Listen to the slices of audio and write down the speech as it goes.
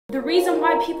The reason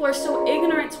why people are so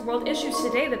ignorant to world issues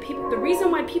today, the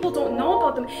reason why people don't know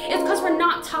about them is because we're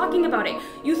not talking about it.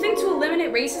 You think to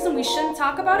eliminate racism we shouldn't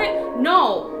talk about it?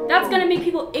 No, that's gonna make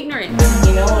people ignorant.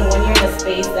 You know, and when you're in a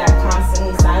space that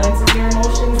constantly silences your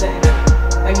emotions, and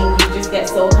I mean, you just get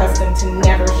so accustomed to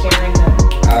never sharing them.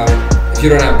 If you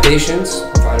don't have patience,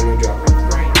 find a new job.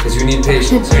 Because you need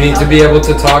patience. You need to be able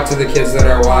to talk to the kids that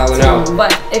are wilding out.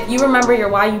 But if you remember your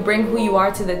why, you bring who you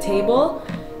are to the table,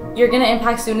 you're gonna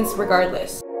impact students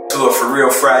regardless. To a For Real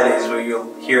Fridays, where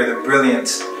you'll hear the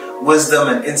brilliance, wisdom,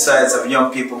 and insights of young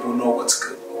people who know what's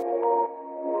good.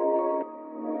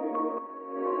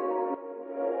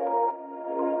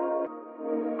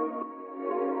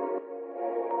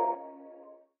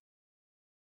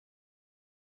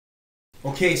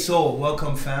 Okay, so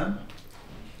welcome fam.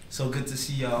 So good to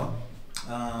see y'all.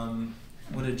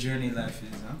 What a journey life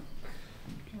is, huh?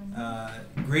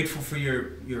 Grateful for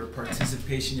your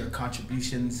participation, your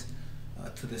contributions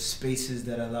to the spaces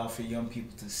that allow for young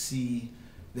people to see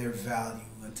their value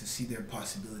and to see their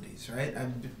possibilities, right?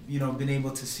 I've been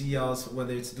able to see y'all, so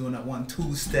whether it's doing that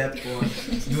 1-2 step or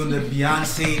doing the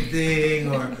Beyonce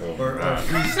thing or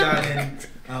freestyling,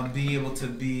 being able to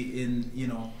be in,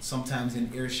 sometimes in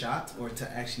earshot, or to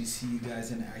actually see you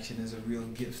guys in action is a real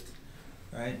gift,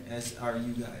 right? As are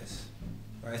you guys.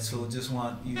 Right, so just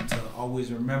want you to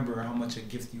always remember how much a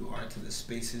gift you are to the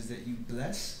spaces that you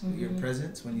bless with your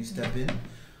presence when you step in.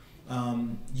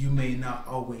 You may not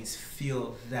always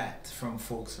feel that from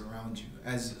folks around you,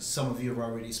 as some of you have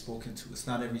already spoken to. It's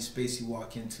not every space you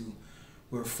walk into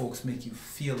where folks make you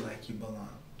feel like you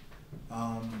belong.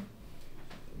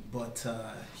 But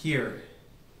here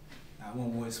at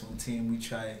One Voice, One Team, we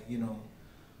try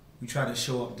to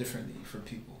show up differently for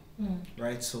people.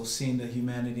 Right, so seeing the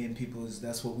humanity in people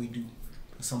that's what we do.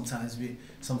 Sometimes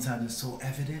it's so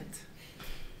evident,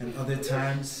 and other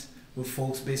times with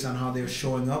folks, based on how they're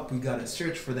showing up, we gotta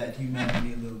search for that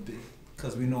humanity a little bit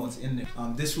because we know it's in there.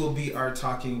 This will be our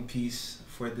talking piece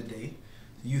for the day.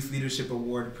 The Youth Leadership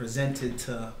Award presented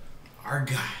to our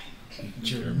guy,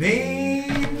 Jermaine.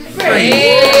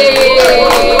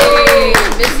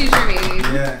 Miss you, Jermaine.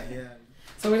 Yeah.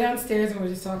 So we're downstairs and we're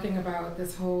just talking about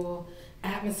this whole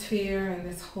atmosphere and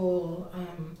this whole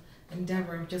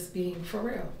endeavor of just being for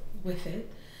real with it.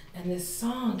 And this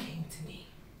song came to me,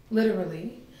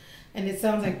 literally, and it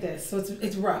sounds like this. So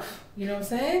it's rough, you know what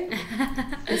I'm saying?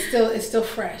 It's still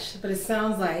fresh, but it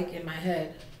sounds like in my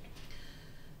head.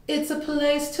 It's a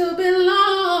place to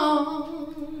belong.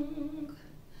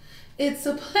 It's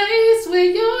a place where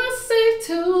you're safe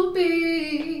to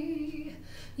be.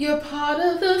 You're part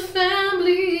of the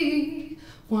family.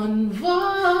 One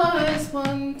voice,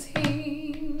 one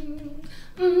team.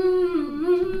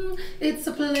 It's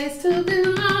a place to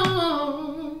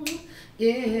belong.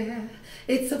 Yeah,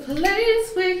 it's a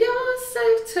place where you're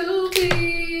safe to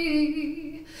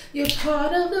be. You're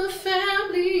part of the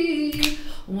family.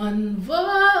 One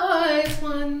voice,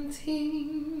 one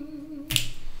team.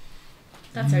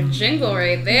 That's our jingle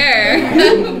right there.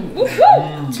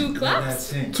 Two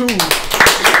claps. Two.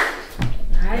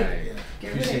 Right.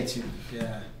 Appreciate you.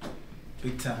 Yeah,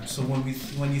 big time. So when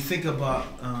you think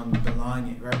about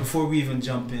belonging, right? Before we even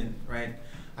jump in, right?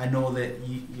 I know that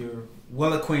you're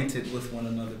well acquainted with one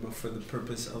another, but for the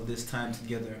purpose of this time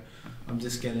together, I'm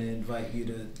just gonna invite you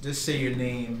to just say your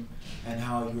name and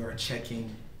how you are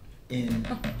checking in,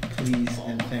 please,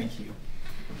 and thank you.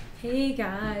 Hey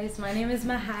guys, my name is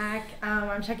Mahak.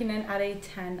 I'm checking in at a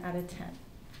 10 out of 10.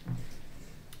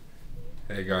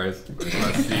 Hey guys,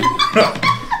 nice to see you.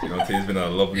 Today's been a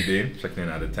lovely day. Checking in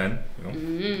at a 10.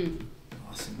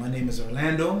 Awesome. My name is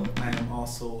Orlando. I am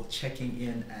also checking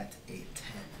in at a 10.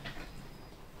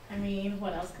 I mean,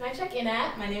 what else can I check in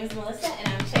at? My name is Melissa, and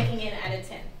I'm checking in at a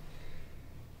 10.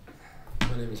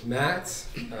 My name is Matt.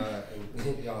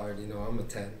 And y'all already know I'm a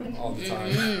 10 all the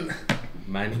time.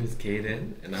 My name is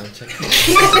Kaden, and I'm checking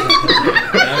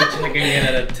in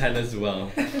at a 10 as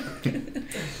well.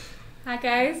 Hi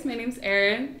guys, my name's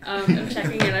Erin. I'm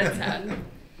checking in at 10.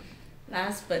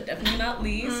 Last but definitely not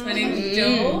least, my name is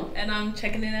Joe, and I'm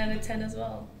checking in at a 10 as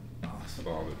well.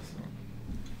 Awesome.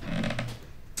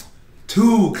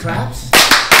 2 claps.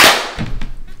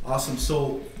 Awesome.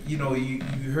 So you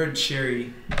heard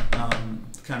Sherry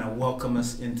kind of welcome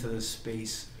us into the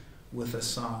space with a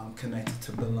song connected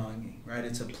to belonging, right?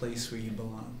 It's a place where you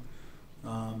belong.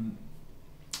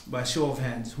 By show of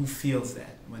hands, who feels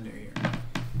that when they're here?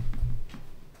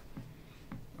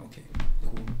 Okay,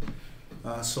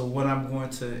 cool. So what I'm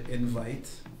going to invite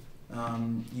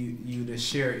you to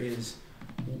share is,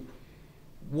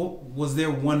 what was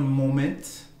there one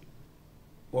moment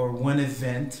or one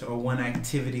event or one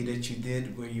activity that you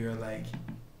did where you're like,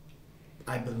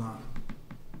 I belong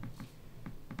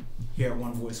here at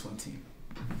One Voice, One Team?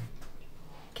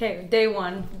 Okay, day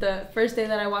one, the first day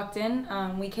that I walked in,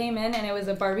 we came in and it was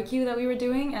a barbecue that we were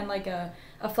doing and like a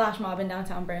flash mob in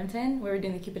downtown Brampton. We were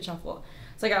doing the Cupid Shuffle.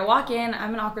 So like I walk in,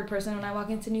 I'm an awkward person when I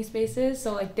walk into new spaces.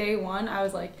 So like day one, I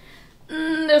was like,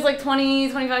 there's like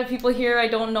 20, 25 people here. I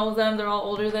don't know them. They're all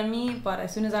older than me. But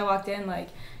as soon as I walked in, like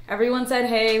everyone said,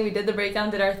 hey, we did the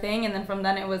breakdown, did our thing. And then from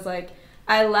then it was like,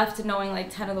 I left knowing like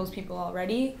 10 of those people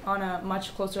already on a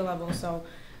much closer level. So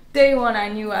day one, I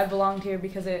knew I belonged here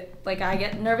because I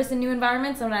get nervous in new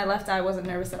environments. And when I left, I wasn't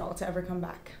nervous at all to ever come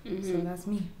back. So that's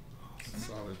me.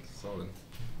 Solid.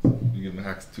 You give the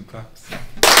hacks 2 claps.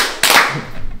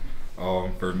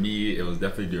 For me, it was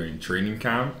definitely during training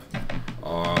camp.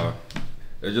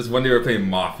 It was just one day we were playing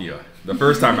Mafia. The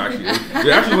first time actually.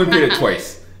 We actually only played it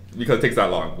twice because it takes that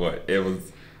long. But it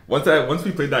was once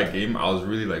we played that game, I was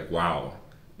really like, wow.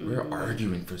 We're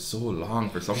arguing for so long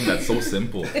for something that's so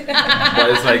simple. But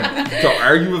it's like to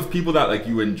argue with people that like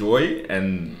you enjoy,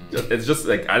 and it's just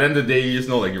like at the end of the day you just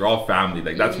know like you're all family.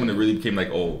 Like that's when it really became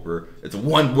like, oh, it's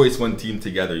one voice, one team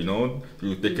together, you know,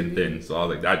 through thick and thin. So I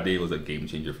was like, that day was a game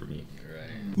changer for me.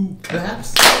 Right. Ooh,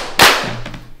 claps.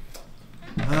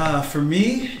 For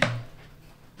me,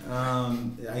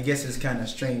 I guess it's kind of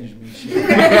strange to me.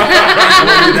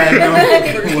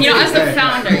 As the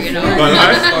founder,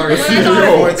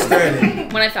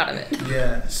 when I thought of it.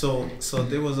 Yeah. So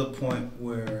there was a point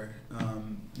where,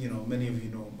 many of you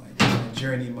know my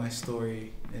journey, my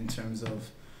story in terms of,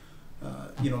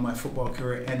 my football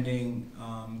career ending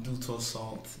due to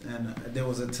assault, and there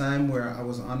was a time where I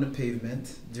was on the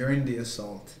pavement during the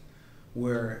assault,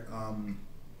 where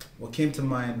what came to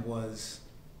mind was.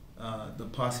 The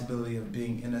possibility of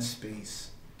being in a space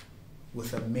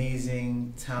with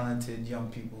amazing, talented young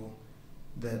people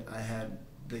that I had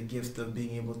the gift of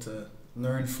being able to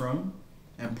learn from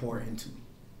and pour into.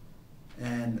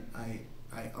 And I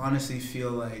honestly feel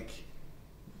like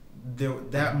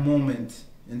that moment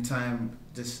in time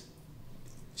just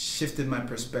shifted my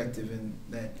perspective in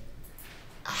that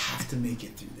I have to make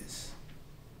it through this.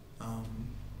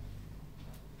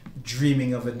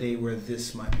 Dreaming of a day where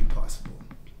this might be possible.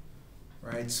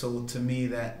 Right, so to me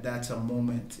that's a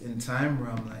moment in time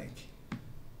where I'm like,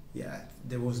 yeah,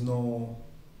 there was no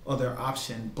other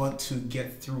option but to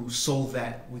get through so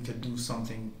that we could do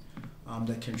something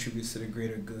that contributes to the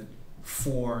greater good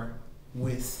for,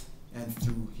 with, and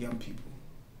through young people.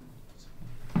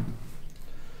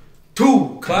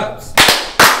 2 claps.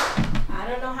 I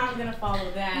don't know how I'm gonna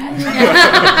follow that,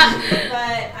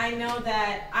 but I know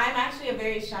that I'm actually a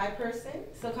very shy person,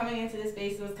 so coming into this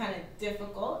space was kind of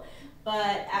difficult.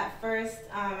 But at first,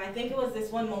 I think it was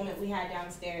this one moment we had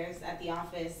downstairs at the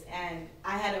office, and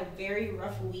I had a very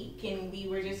rough week, and we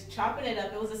were just chopping it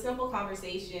up. It was a simple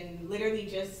conversation, literally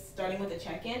just starting with a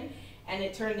check-in, and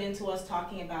it turned into us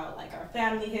talking about like our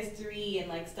family history and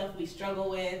like stuff we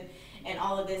struggle with and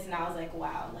all of this, and I was like,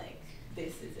 wow, like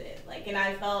this is it. Like, and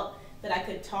I felt that I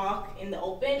could talk in the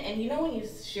open, and when you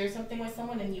share something with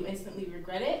someone and you instantly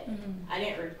regret it, I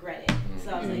didn't regret it. So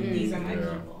I was like, these are my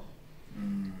people.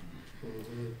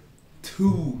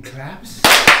 2 claps.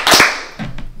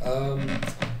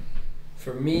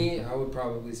 For me, I would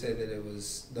probably say that it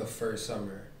was the first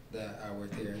summer that I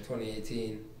worked here in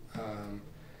 2018.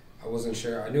 I wasn't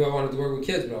sure. I knew I wanted to work with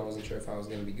kids, but I wasn't sure if I was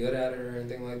going to be good at it or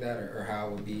anything like that, or how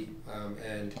it would be.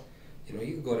 And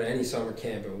you could go to any summer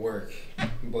camp and work,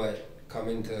 but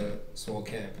coming to Swole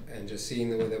Camp and just seeing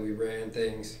the way that we ran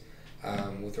things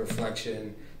with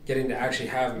reflection, getting to actually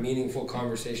have meaningful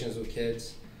conversations with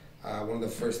kids. One of the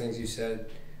first things you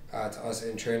said to us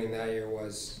in training that year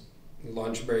was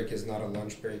lunch break is not a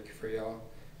lunch break for y'all.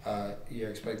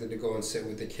 You're expected to go and sit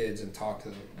with the kids and talk to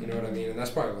them. You know what I mean? And that's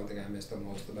probably one thing I miss the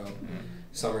most about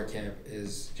summer camp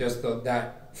is just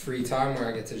that free time where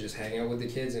I get to just hang out with the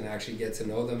kids and actually get to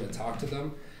know them and talk to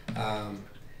them.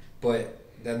 But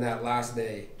then that last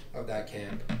day of that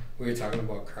camp, we were talking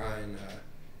about crying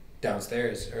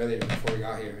downstairs earlier before we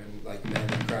got here, and like men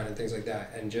crying and things like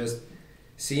that, and just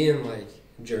seeing like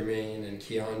Jermaine and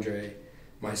Keandre,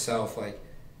 myself, like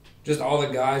just all the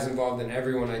guys involved and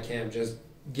everyone at camp, just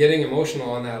getting emotional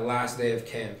on that last day of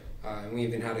camp. And we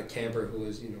even had a camper who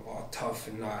was, all tough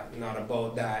and not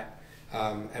about that.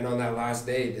 And on that last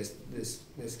day,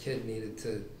 this kid needed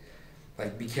to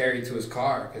like be carried to his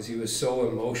car because he was so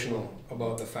emotional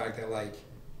about the fact that like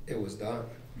it was done,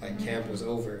 like camp was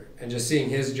over. And just seeing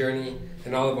his journey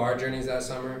and all of our journeys that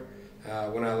summer,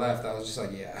 when I left, I was just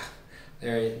like, yeah.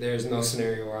 There's no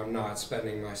scenario where I'm not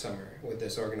spending my summer with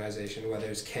this organization, whether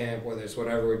it's camp, whether it's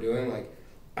whatever we're doing. Like,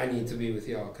 I need to be with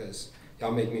y'all because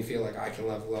y'all make me feel like I can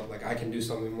level up, like I can do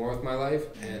something more with my life,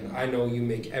 and I know you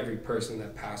make every person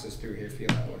that passes through here feel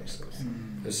that way. So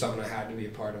there's something I had to be a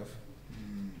part of.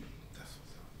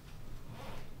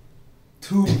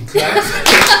 Two claps.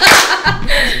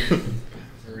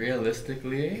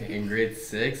 Realistically, in grade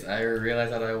 6, I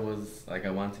realized that I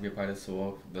wanted to be a part of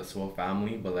the SWO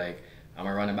family, but like I'm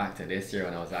gonna run it back to this year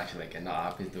when I was actually like in the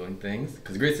office doing things.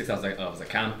 Cause grade 6 I was a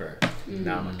camper.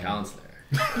 Now I'm a counselor.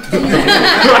 Not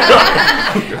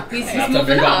to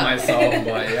big on myself,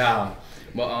 but yeah.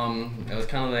 But it was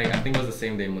kind of like, I think it was the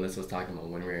same day Melissa was talking about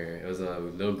when it was a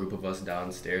little group of us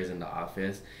downstairs in the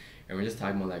office, and we're just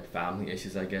talking about like family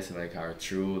issues, I guess, like our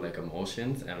true like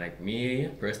emotions. And like me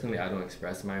personally, I don't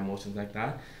express my emotions like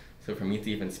that. So for me to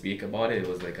even speak about it, it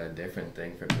was like a different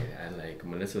thing for me. And like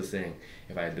Melissa was saying,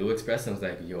 if I do express it, I was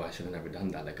like, yo, I should have never done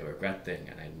that, like a regret thing,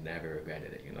 and I never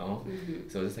regretted it, you know?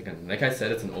 So it's like I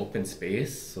said, it's an open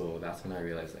space, so that's when I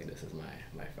realized like this is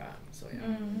my fam, so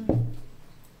yeah.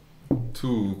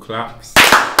 2 claps.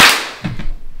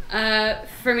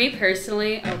 For me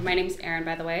personally, my name's Erin,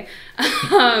 by the way.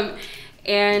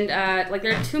 And like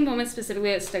there are 2 moments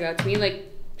specifically that stuck out to me,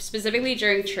 like specifically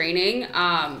during training.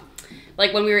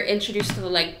 Like when we were introduced to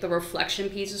the reflection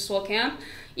piece of SWO Camp,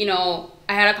 you know,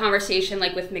 I had a conversation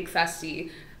like with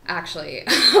McFesty actually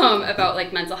about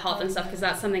like mental health and stuff, because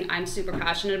that's something I'm super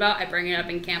passionate about. I bring it up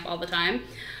in camp all the time.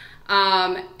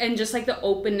 And just like the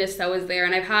openness that was there,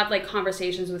 and I've had like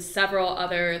conversations with several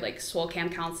other like SWO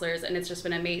Camp counselors, and it's just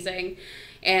been amazing.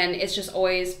 And it's just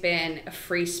always been a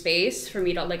free space for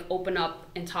me to like open up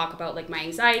and talk about like my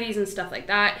anxieties and stuff like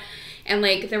that. And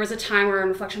like there was a time where in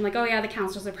reflection I'm like, oh yeah, the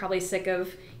counselors are probably sick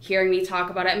of hearing me talk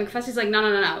about it. And McFesty's like, no,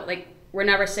 like we're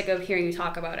never sick of hearing you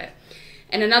talk about it.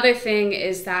 And another thing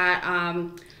is that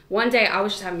one day I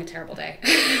was just having a terrible day.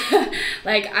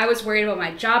 Like I was worried about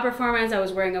my job performance. I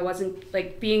was worrying I wasn't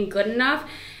like being good enough.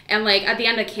 And like at the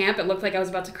end of camp, it looked like I was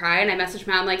about to cry. And I messaged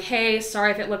Matt, I'm like, hey,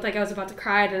 sorry if it looked like I was about to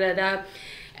cry,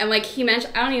 And like he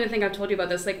mentioned, I don't even think I've told you about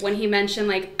this, like when he mentioned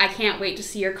like, I can't wait to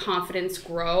see your confidence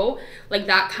grow, like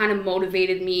that kind of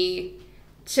motivated me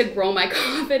to grow my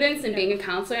confidence in being a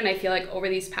counselor. And I feel like over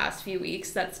these past few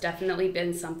weeks, that's definitely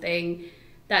been something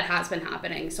that has been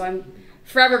happening. So I'm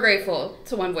forever grateful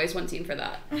to One Voice, One Team for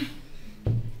that.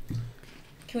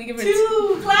 Can we give her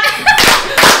 2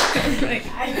 claps? Like,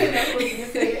 I didn't know who was gonna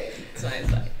say it. It's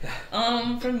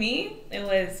fine. For me, it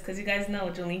was because you guys know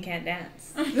Jolene can't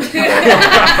dance. Right.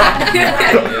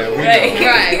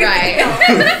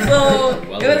 So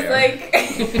Well, it was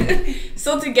like,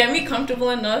 so to get me comfortable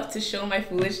enough to show my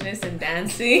foolishness in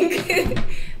dancing,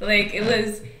 like it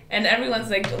was, and everyone's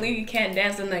like, Jolene, you can't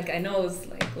dance. And like, I know it was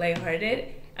like lighthearted.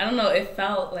 I don't know, it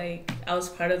felt like I was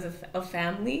part of a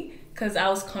family, because I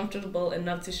was comfortable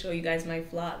enough to show you guys my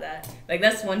flaw. That like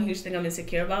that's one huge thing I'm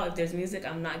insecure about. If there's music,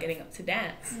 I'm not getting up to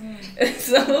dance.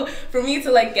 So for me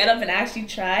to like get up and actually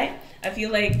try, I feel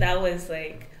like that was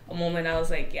like a moment I was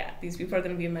like, yeah, these people are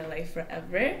gonna be in my life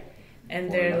forever,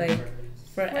 and they're like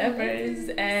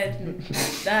forevers, and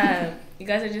you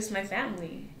guys are just my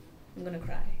family. I'm gonna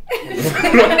cry.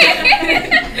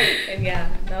 And yeah,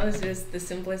 that was just the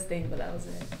simplest thing, but that was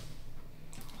it.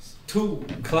 2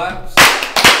 claps.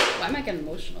 Why am I getting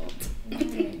emotional?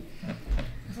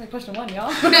 That's like question 1,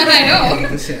 y'all. I know.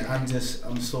 Listen,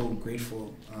 I'm so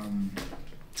grateful.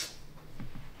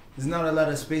 There's not a lot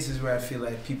of spaces where I feel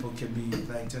like people can be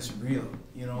like just real,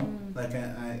 you know? Like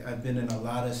I've been in a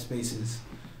lot of spaces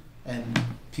and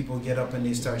people get up and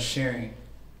they start sharing.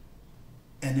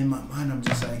 And in my mind, I'm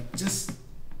just like, just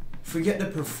forget the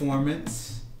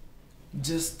performance.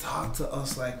 Just talk to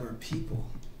us like we're people.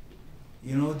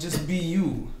 You know, just be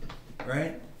you,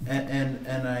 right?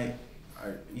 And I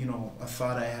you know, a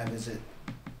thought I have is that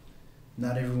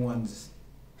not everyone's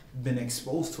been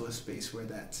exposed to a space where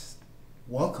that's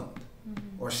welcomed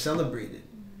or celebrated,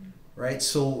 right?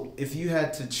 So if you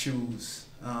had to choose,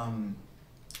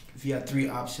 if you had 3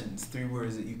 options, 3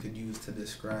 words that you could use to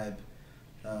describe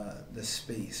the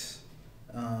space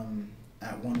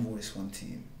at One Voice, One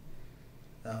Team,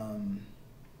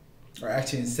 or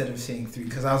actually instead of saying 3,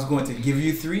 because I was going to give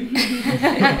you 3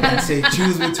 and say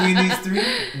choose between these 3,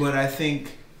 but I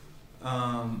think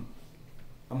I'm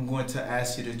going to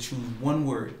ask you to choose 1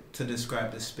 word to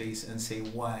describe the space and say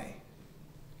why.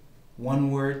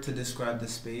 1 word to describe the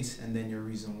space and then your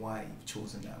reason why you've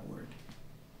chosen that word.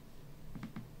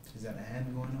 Is that a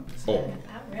hand going up?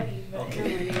 I'm ready.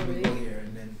 Okay, we'll go here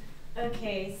and then.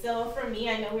 Okay, so for me,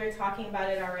 I know we were talking about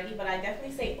it already, but I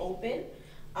definitely say open.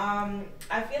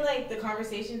 I feel like the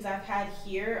conversations I've had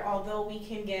here, although we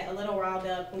can get a little riled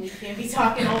up and we can be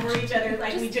talking over each other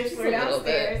like we just were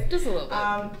downstairs. Just a little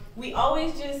bit. We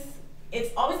always just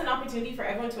it's always an opportunity for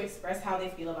everyone to express how they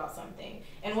feel about something.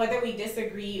 And whether we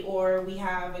disagree or we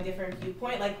have a different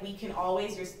viewpoint, like, we can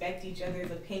always respect each other's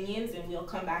opinions, and we'll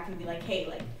come back and be like, hey,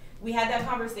 like, we had that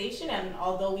conversation, and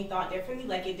although we thought differently,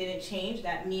 like, it didn't change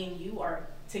that me and you are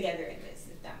together in this,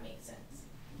 if that makes sense.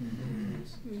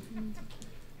 Mm-hmm.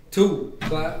 2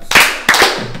 claps.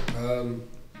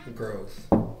 Growth.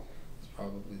 That's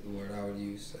probably the word I would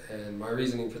use. And my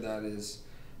reasoning for that is,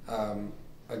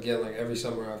 again, like, every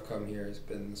summer I've come here,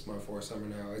 it's my 4th summer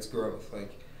now, it's growth.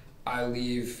 Like, I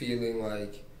leave feeling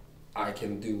like I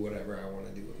can do whatever I want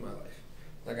to do with my life.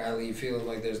 Like, I leave feeling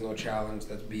like there's no challenge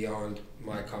that's beyond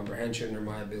my comprehension or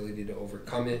my ability to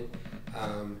overcome it.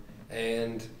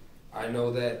 And I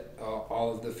know that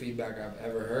all of the feedback I've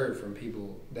ever heard from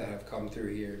people that have come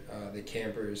through here, the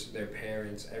campers, their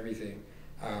parents, everything,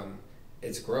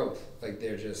 it's growth. Like,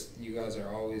 they're just, you guys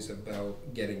are always about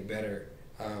getting better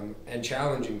and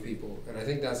challenging people. And I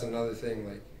think that's another thing.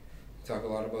 Like, we talk a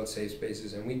lot about safe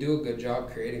spaces, and we do a good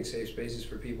job creating safe spaces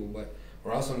for people, but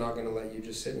we're also not going to let you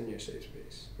just sit in your safe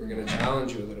space. We're going to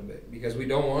challenge you a little bit, because we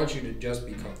don't want you to just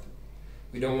be comfortable.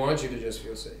 We don't want you to just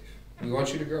feel safe. We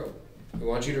want you to grow. We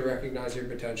want you to recognize your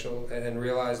potential and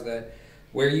realize that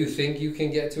where you think you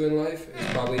can get to in life is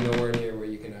probably nowhere near where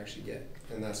you can actually get.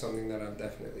 And that's something that I've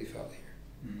definitely felt here.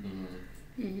 Mm-hmm.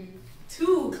 Mm-hmm.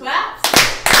 2 claps.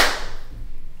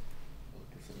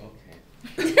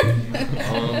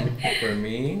 For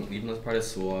me, even as part of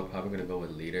school, I'm probably gonna go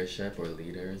with leadership or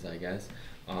leaders, I guess.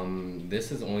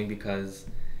 This is only because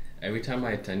every time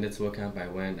I attended SWO camp, I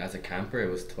went as a camper. It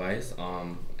was twice.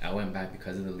 I went back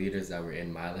because of the leaders that were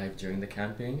in my life during the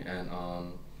camping, and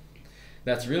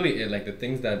that's really it. Like, the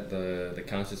things that the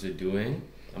counselors are doing,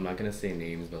 I'm not gonna say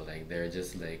names, but like, they're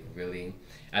just like really,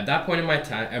 at that point in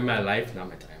my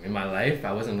life,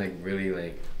 I wasn't like really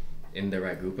like in the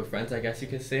right group of friends, I guess you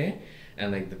could say.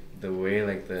 And like the way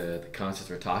like the counselors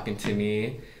were talking to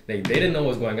me, like, they didn't know what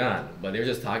was going on, but they were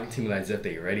just talking to me like as if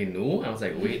they already knew. And I was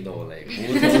like, wait, though, like,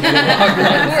 who was who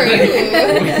are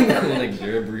you? Like,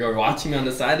 you're watching me on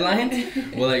the sidelines?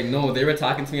 Well, like, no, they were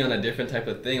talking to me on a different type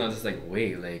of thing. I was just like,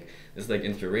 wait, like, it's like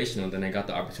inspirational. Then I got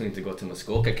the opportunity to go to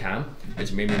Muskoka camp,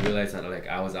 which made me realize that like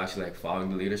I was actually like following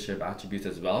the leadership attributes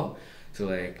as well. So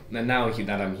like, now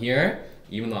that I'm here,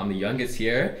 even though I'm the youngest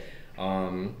here,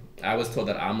 I was told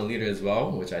that I'm a leader as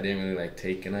well, which I didn't really like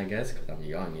take in, I guess, because I'm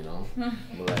young, you know.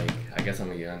 But like, I guess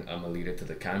I'm a leader to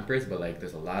the campers, but like,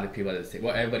 there's a lot of people that say,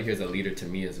 well, everybody here is a leader to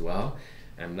me as well,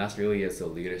 and that's really it. So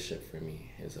leadership for me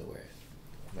is a word,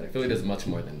 but I feel like there's much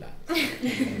more than that.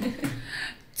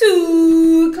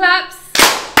 2 claps.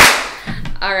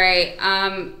 All right.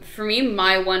 For me,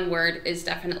 my one word is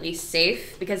definitely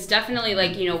safe, because definitely,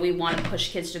 like, you know, we want to push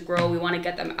kids to grow. We want to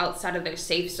get them outside of their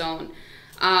safe zone.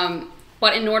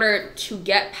 But in order to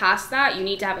get past that, you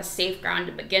need to have a safe ground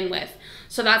to begin with.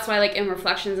 So that's why, like, in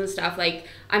reflections and stuff, like,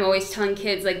 I'm always telling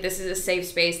kids, like, this is a safe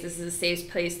space, this is a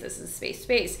safe place, this is a safe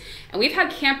space. And we've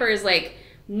had campers, like,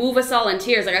 move us all in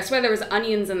tears. Like, I swear there was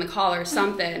onions in the call or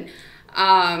something.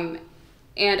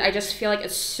 And I just feel like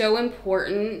it's so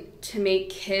important to make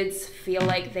kids feel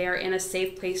like they are in a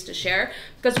safe place to share,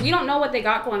 because we don't know what they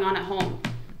got going on at home.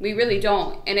 We really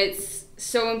don't. And it's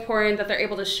so important that they're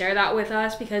able to share that with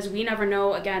us, because we never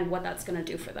know, again, what that's going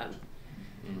to do for them.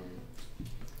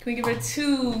 Can we give her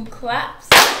 2 claps?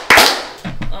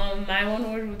 My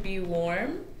one word would be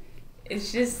warm.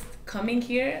 It's just coming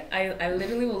here, I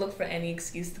literally will look for any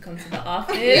excuse to come to the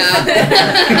office.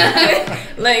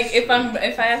 Like, if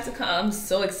I have to come, I'm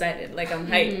so excited. Like, I'm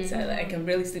hyped. So I can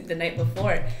really sleep the night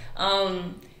before.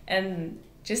 And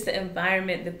just the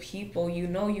environment, the people, you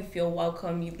know, you feel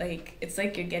welcome. You, like, it's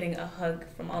like you're getting a hug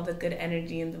from all the good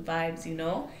energy and the vibes, you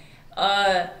know.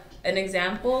 An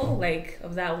example, like,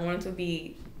 of that warmth would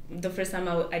be the first time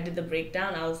I did the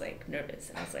breakdown. I was like nervous,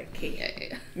 and I was like,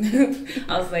 "Okay."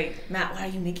 I was like, "Matt, why are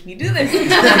you making me do this?" And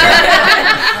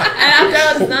after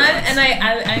I was done, and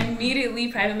I immediately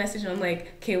private messaged him. I'm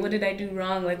like, "Okay, what did I do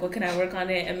wrong? Like, what can I work on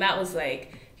it?" And Matt was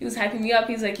like, he was hyping me up.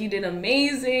 He's like, "You did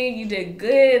amazing. You did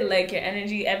good. Like, your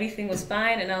energy, everything was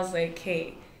fine." And I was like,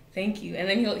 "Hey, thank you." And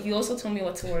then he also told me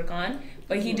what to work on,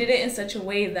 but he did it in such a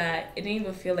way that it didn't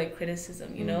even feel like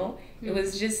criticism. You know, it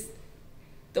was just.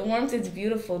 The warmth is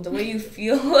beautiful. The way you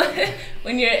feel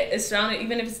when you're surrounded,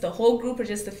 even if it's the whole group or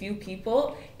just a few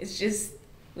people, it's just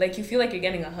like you feel like you're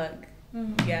getting a hug.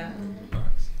 Yeah.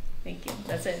 Thank you.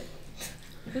 That's it.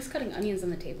 Who's cutting onions on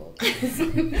the table?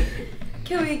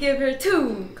 Can we give her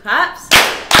 2 claps?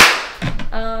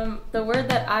 The word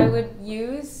that I would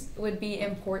use would be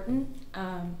important.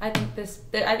 I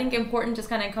think important just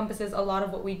kind of encompasses a lot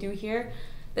of what we do here.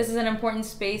 this is an important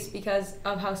space because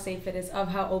of how safe it is, of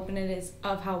how open it is,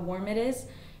 of how warm it is.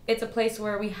 It's a place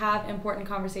where we have important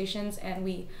conversations, and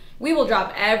we will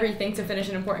drop everything to finish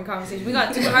an important conversation. We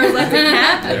got 2 hours left in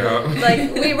camp. Yeah.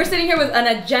 Like we're sitting here with an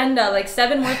agenda, like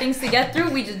 7 more things to get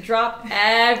through. We just drop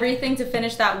everything to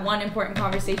finish that one important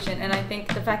conversation. And I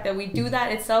think the fact that we do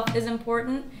that itself is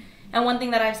important. And one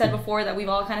thing that I've said before, that we've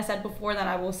all kind of said before, that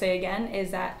I will say again,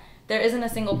 is that there isn't a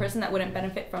single person that wouldn't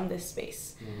benefit from this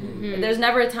space. Mm-hmm. There's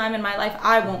never a time in my life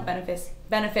I won't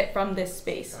benefit from this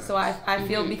space. So I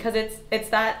feel because it's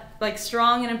that like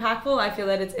strong and impactful, I feel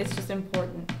that it's just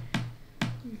important.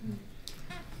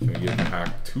 Can we give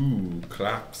Hack 2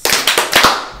 claps?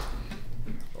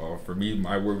 For me,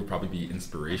 my word would probably be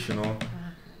inspirational.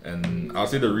 And I'll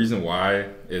say the reason why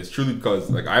is truly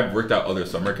because like I've worked at other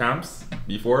summer camps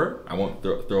before. I won't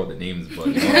throw out the names, but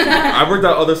you know, I've worked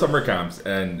at other summer camps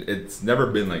and it's never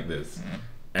been like this.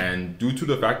 And due to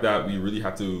the fact that we really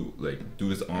have to like do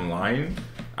this online,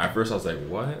 at first I was like,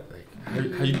 what? Like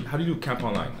how do you do camp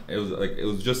online? It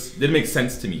was just didn't make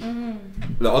sense to me.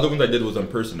 The other ones I did was in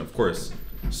person, of course.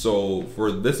 So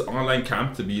for this online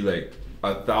camp to be like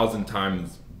 1,000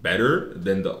 times better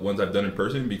than the ones I've done in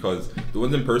person, because the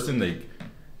ones in person, like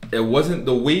it wasn't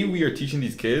the way we are teaching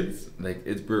these kids. Like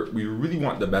we really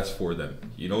want the best for them,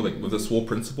 you know, like with the SWOL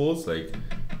principles. Like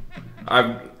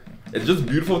it's just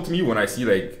beautiful to me when I see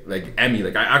like Emmy.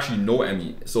 Like I actually know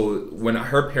Emmy, so when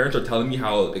her parents are telling me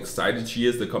how excited she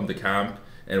is to come to camp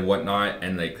and whatnot,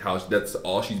 and like how that's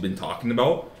all she's been talking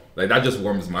about, like that just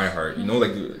warms my heart, you know.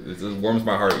 Like it just warms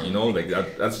my heart, you know. Like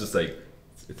that's just like.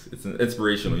 It's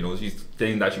inspirational, you know. She's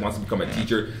saying that she wants to become a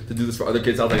teacher to do this for other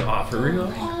kids. I was like, oh, for real?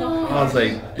 I was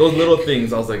like, those little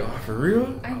things. I was like, oh, for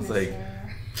real? I was like,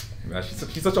 man,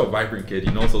 she's such a vibrant kid,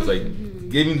 you know. So it's like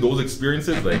giving those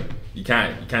experiences, like you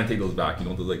can't take those back, you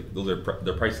know.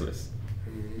 They're priceless.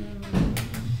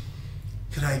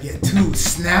 Could I get 2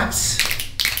 snaps?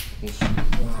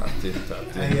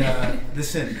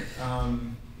 Listen,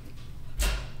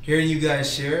 hearing you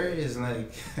guys share is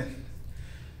like.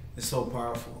 It's so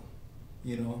powerful,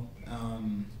 you know.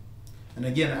 And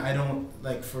again, I don't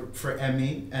like for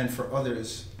Emmy and for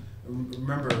others.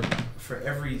 Remember, for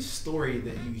every story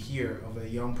that you hear of a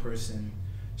young person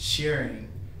sharing,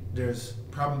 there's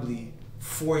probably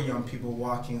 4 young people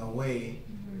walking away,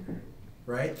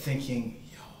 right? Thinking,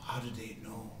 yo, how did they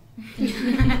know?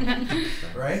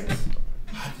 Right?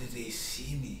 How did they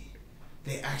see me?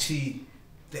 They actually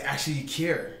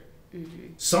care.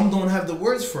 Some don't have the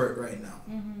words for it right now.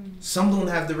 Some don't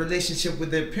have the relationship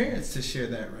with their parents to share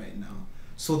that right now.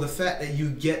 So the fact that you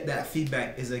get that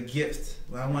feedback is a gift.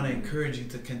 Well, I want to encourage you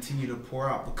to continue to pour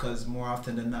out, because more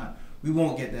often than not, we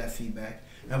won't get that feedback.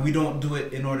 And we don't do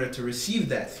it in order to receive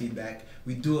that feedback.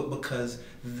 We do it because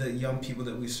the young people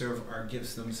that we serve are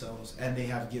gifts themselves, and they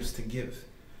have gifts to give.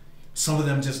 Some of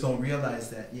them just don't realize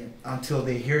that yet until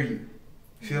they hear you.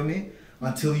 Feel me?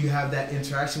 Until you have that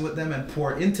interaction with them and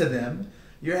pour into them.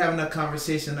 You're having a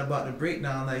conversation about the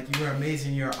breakdown, like you're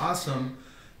amazing, you're awesome.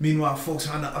 Meanwhile, folks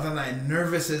on the other line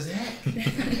nervous as heck,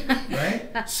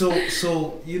 right?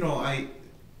 So you know,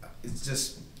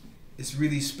 it's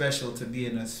really special to be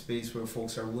in a space where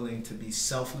folks are willing to be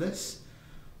selfless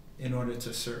in order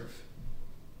to serve.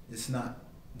 It's not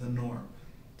the norm.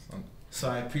 So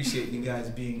I appreciate you guys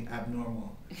being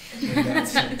abnormal in that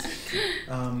sense.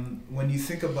 When you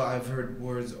think about, I've heard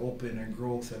words open and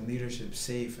growth and leadership,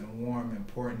 safe and warm,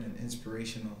 important and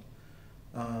inspirational.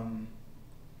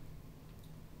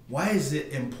 Why is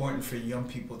it important for young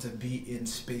people to be in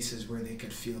spaces where they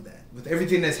could feel that? With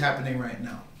everything that's happening right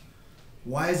now,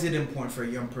 why is it important for a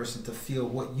young person to feel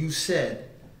what you said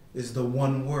is the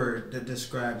one word that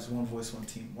describes One Voice, One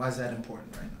Team? Why is that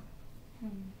important right now?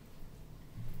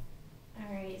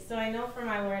 All right, so I know for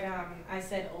my word, I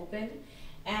said open,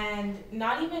 and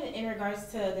not even in regards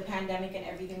to the pandemic and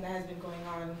everything that has been going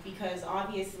on, because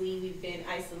obviously we've been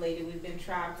isolated, we've been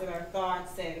trapped with our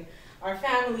thoughts and our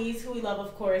families, who we love,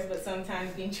 of course, but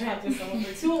sometimes being trapped with someone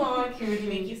for too long can really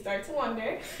make you start to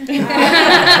wonder. But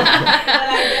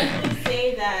I definitely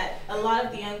say that a lot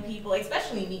of the young people,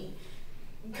 especially me,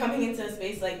 coming into a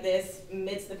space like this,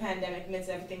 amidst the pandemic, amidst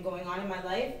everything going on in my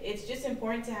life, it's just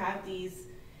important to have these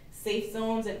safe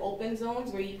zones and open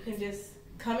zones where you can just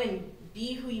come and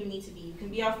be who you need to be. You can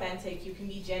be authentic, you can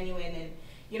be genuine, and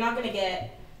you're not gonna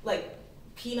get like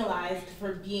penalized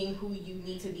for being who you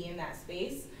need to be in that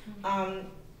space.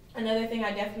 Another thing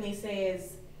I definitely say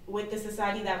is, with the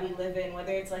society that we live in,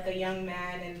 whether it's like a young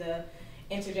man and the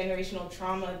intergenerational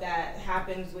trauma that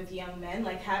happens with young men,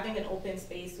 like having an open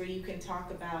space where you can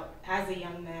talk about, as a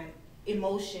young man,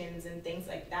 emotions and things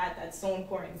like that, that's so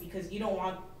important, because you don't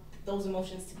want those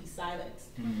emotions to be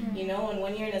silenced. Mm-hmm. You know, and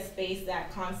when you're in a space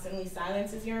that constantly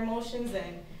silences your emotions,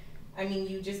 then I mean,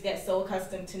 you just get so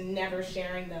accustomed to never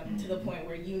sharing them to the point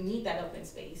where you need that open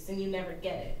space and you never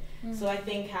get it. So I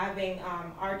think having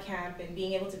our camp and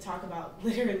being able to talk about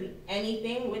literally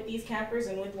anything with these campers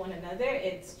and with one another,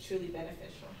 it's truly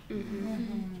beneficial.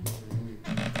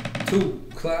 Two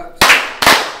claps.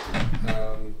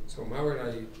 So my word,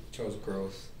 I chose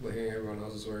growth, but hearing everyone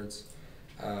else's words,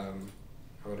 I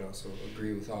would also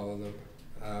agree with all of them.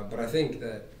 But I think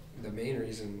that the main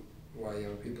reason why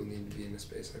young people need to be in a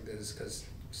space like this is because,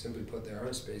 simply put, there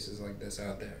aren't spaces like this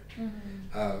out there.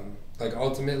 Like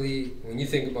ultimately, when you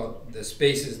think about the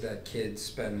spaces that kids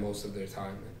spend most of their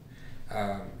time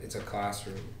in, it's a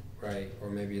classroom, right? Or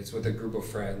maybe it's with a group of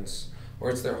friends, or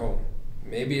it's their home.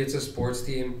 Maybe it's a sports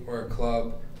team or a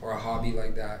club or a hobby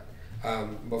like that.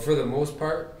 But for the most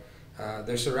part,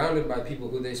 they're surrounded by people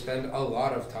who they spend a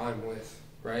lot of time with,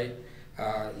 right?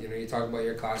 You know, you talk about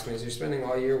your classmates, you're spending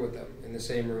all year with them, in the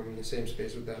same room, in the same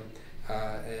space with them.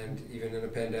 And even in a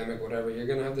pandemic, whatever, you're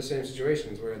going to have the same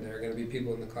situations where there are going to be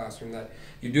people in the classroom that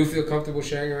you do feel comfortable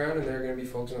sharing around, and there are going to be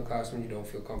folks in the classroom you don't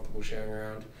feel comfortable sharing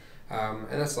around.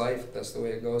 And that's life. That's the way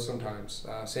it goes sometimes.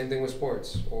 Same thing with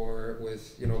sports or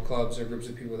with, you know, clubs or groups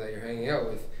of people that you're hanging out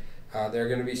with. There are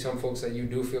going to be some folks that you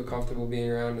do feel comfortable being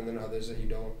around, and then others that you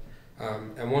don't.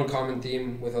 And one common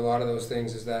theme with a lot of those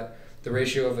things is that the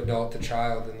ratio of adult to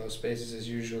child in those spaces is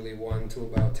usually 1 to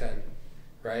about 10,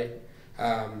 right?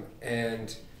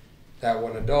 And that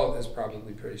one adult is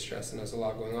probably pretty stressed and has a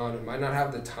lot going on and might not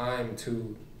have the time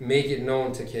to make it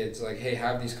known to kids, like, hey,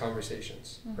 have these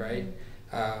conversations, right?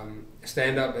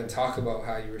 Stand up and talk about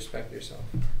how you respect yourself.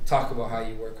 Talk about how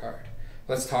you work hard.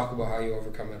 Let's talk about how you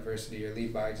overcome adversity or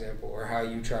lead by example, or how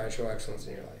you try and show excellence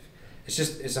in your life.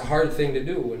 It's a hard thing to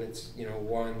do when it's, you know,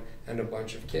 one and a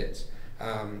bunch of kids.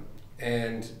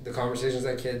 And the conversations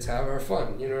that kids have are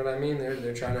fun, you know what I mean?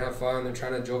 They're trying to have fun, they're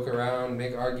trying to joke around,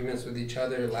 make arguments with each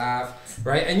other, laugh,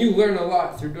 right? And you learn a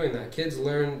lot through doing that. Kids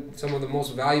learn some of the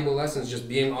most valuable lessons just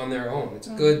being on their own. It's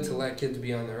good to let kids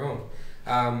be on their own.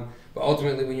 But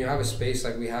ultimately, when you have a space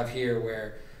like we have here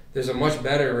where there's a much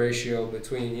better ratio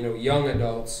between, you know, young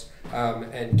adults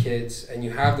and kids, and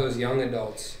you have those young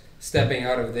adults stepping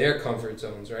out of their comfort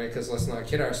zones, right? Because let's not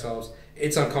kid ourselves,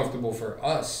 it's uncomfortable for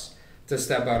us to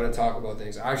step out and talk about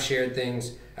things. I've shared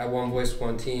things at One Voice,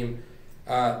 One Team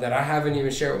that I haven't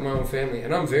even shared with my own family,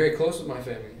 and I'm very close with my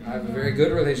family. I have a very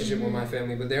good relationship with my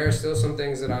family, but there are still some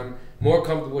things that I'm more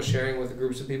comfortable sharing with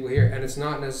groups of people here, and it's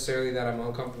not necessarily that I'm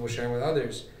uncomfortable sharing with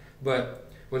others, but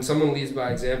when someone leads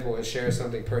by example and shares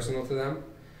something personal to them,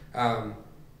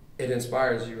 it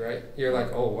inspires you, right? You're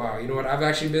like, oh wow, you know what, I've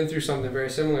actually been through something very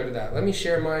similar to that. Let me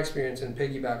share my experience and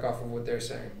piggyback off of what they're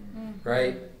saying,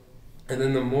 right? And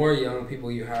then the more young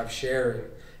people you have sharing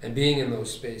and being in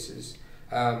those spaces,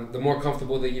 the more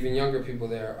comfortable the even younger people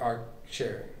there are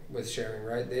sharing,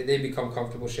 right? They become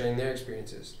comfortable sharing their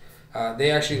experiences.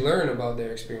 They actually learn about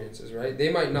their experiences, right?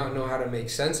 They might not know how to make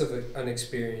sense of an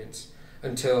experience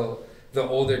until the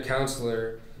older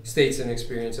counselor states an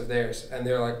experience of theirs. And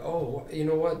they're like, oh, you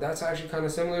know what? That's actually kind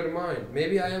of similar to mine.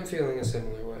 Maybe I am feeling a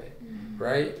similar way,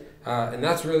 right? And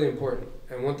that's really important.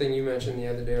 And one thing you mentioned the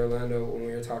other day, Orlando, when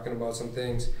we were talking about some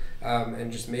things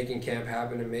and just making camp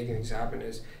happen and making things happen,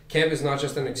 is camp is not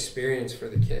just an experience for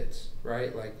the kids,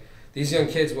 right? Like, these young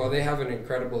kids, while they have an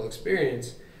incredible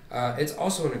experience, it's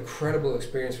also an incredible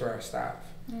experience for our staff,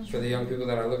 for the young people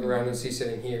that I look around and see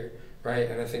sitting here, right?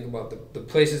 And I think about the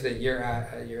places that you're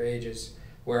at your ages,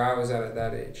 where I was at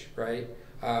that age, right?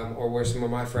 Or where some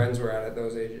of my friends were at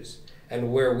those ages.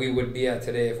 And where we would be at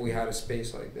today if we had a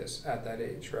space like this at that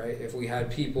age, right? If we had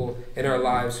people in our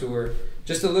lives who were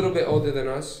just a little bit older than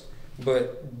us,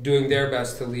 but doing their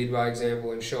best to lead by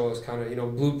example and show us kind of, you know,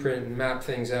 blueprint and map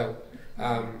things out,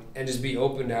 and just be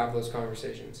open to have those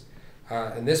conversations.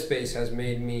 And this space has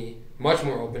made me much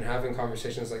more open having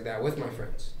conversations like that with my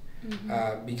friends,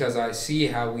 because I see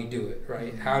how we do it,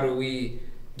 right? How do we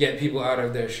get people out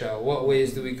of their shell? What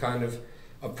ways do we kind of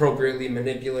appropriately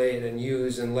manipulate and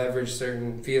use and leverage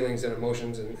certain feelings and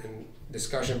emotions and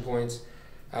discussion points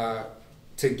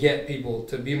to get people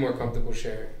to be more comfortable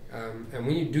sharing. And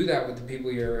when you do that with the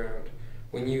people you're around,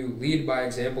 when you lead by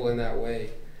example in that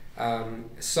way,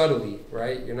 subtly,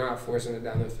 right? You're not forcing it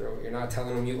down their throat. You're not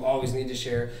telling them you always need to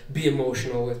share, be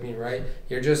emotional with me, right?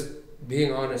 You're just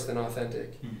being honest and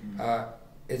authentic.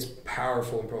 It's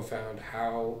powerful and profound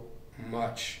how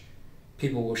much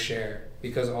people will share,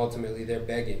 because ultimately they're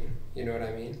begging, you know what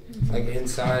I mean? Like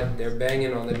inside, they're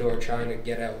banging on the door trying to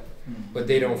get out, but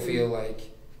they don't feel like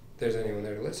there's anyone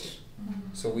there to listen.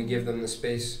 So we give them the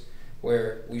space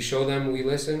where we show them we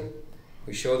listen,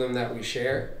 we show them that we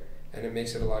share, and it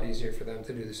makes it a lot easier for them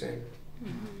to do the same.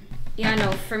 Yeah,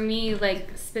 no, for me,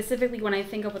 like, specifically when I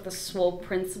think of what the SWOL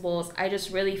principles, I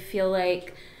just really feel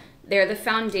like they're the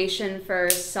foundation for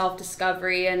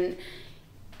self-discovery. And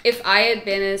if I had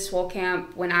been in a SWOL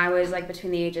camp when I was, like,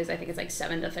 between the ages, I think it's, like,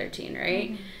 7 to 13,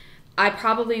 right? I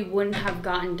probably wouldn't have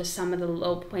gotten to some of the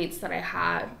low points that I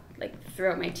had, like,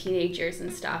 throughout my teenage years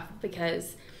and stuff,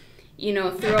 because, you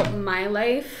know, throughout my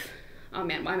life... Oh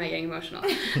man, why am I getting emotional?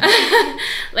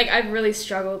 Like, I've really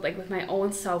struggled, like, with my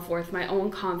own self-worth, my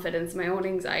own confidence, my own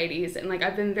anxieties, and, like,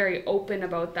 I've been very open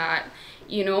about that,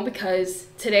 you know, because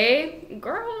today,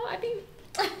 girl, I mean,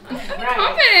 I'm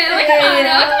confident, like, come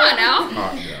on now.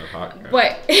 Hot.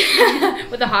 But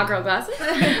with the hot girl glasses,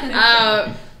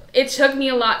 it took me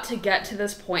a lot to get to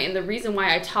this point, and the reason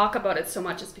why I talk about it so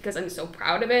much is because I'm so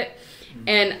proud of it.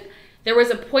 And there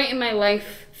was a point in my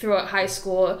life throughout high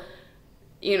school,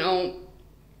 you know,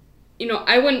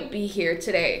 I wouldn't be here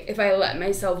today if I let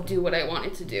myself do what I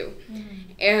wanted to do.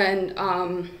 And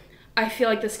I feel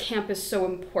like this camp is so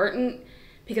important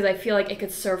because I feel like it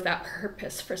could serve that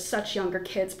purpose for such younger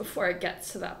kids before it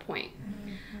gets to that point.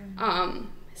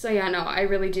 So yeah, no, I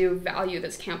really do value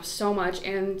this camp so much,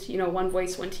 and, you know, One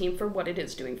Voice, One Team for what it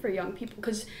is doing for young people,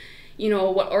 because, you know,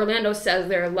 what Orlando says,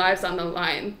 their lives on the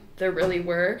line, there really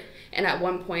were, and at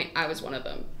one point I was one of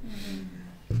them.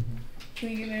 Can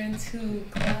we learn to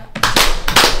clap?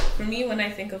 For me, when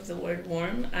I think of the word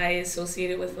warm, I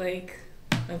associate it with, like,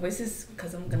 my voice is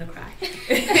because I'm gonna cry.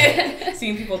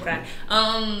 Seeing people cry.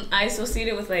 I associate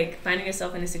it with, like, finding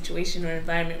yourself in a situation or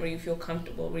environment where you feel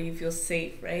comfortable, where you feel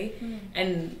safe, right?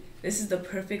 And this is the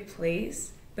perfect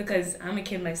place because I'm a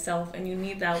kid myself, and you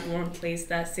need that warm place,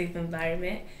 that safe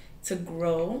environment to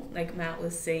grow, like Matt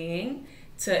was saying,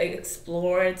 to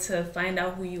explore, to find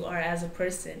out who you are as a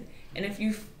person. And if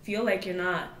you feel like you're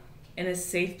not in a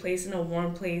safe place, in a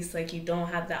warm place, like you don't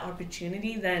have that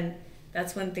opportunity, then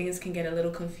that's when things can get a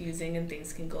little confusing and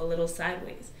things can go a little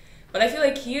sideways. But I feel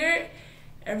like here,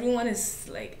 everyone is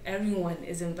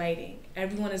inviting.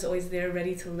 Everyone is always there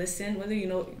ready to listen, whether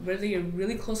you're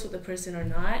really close with the person or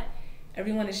not.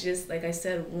 Everyone is just, like I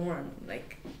said, warm,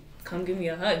 like, come give me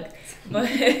a hug. But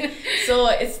so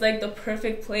it's like the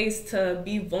perfect place to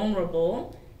be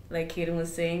vulnerable. Like Kaden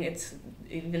was saying, it's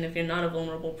even if you're not a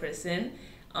vulnerable person,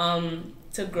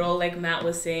 to grow, like Matt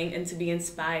was saying, and to be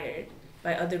inspired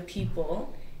by other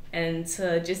people and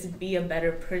to just be a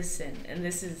better person. And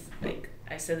this is, like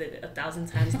I said it 1,000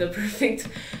 times, the perfect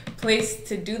place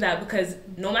to do that, because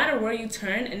no matter where you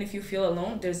turn, and if you feel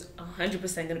alone, there's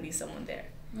 100% going to be someone there.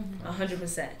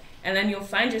 100%. And then you'll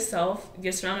find yourself,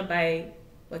 you're surrounded by,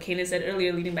 what Kaden said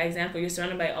earlier, leading by example. You're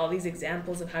surrounded by all these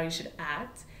examples of how you should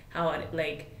act, how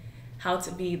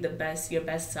to be your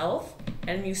best self,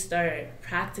 and you start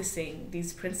practicing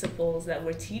these principles that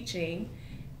we're teaching,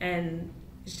 and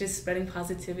it's just spreading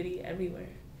positivity everywhere.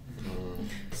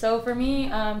 So for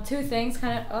me, two things,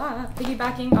 kind of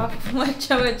piggybacking off of what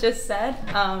Joe had just said.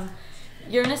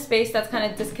 You're in a space that's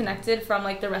kind of disconnected from,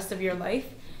 like, the rest of your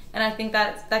life, and I think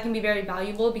that can be very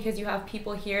valuable because you have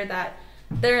people here that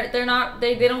they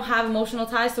don't have emotional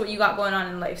ties to what you got going on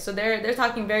in life. So they're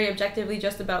talking very objectively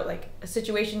just about, like, a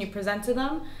situation you present to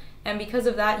them, and because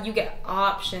of that, you get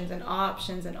options and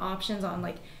options and options on,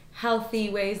 like, healthy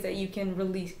ways that you can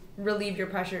relieve your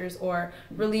pressures or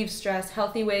relieve stress,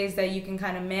 healthy ways that you can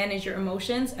kind of manage your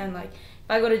emotions. And, like, if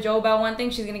I go to Joe about one thing,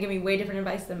 she's gonna give me way different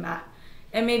advice than Matt,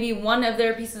 and maybe one of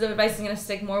their pieces of advice is gonna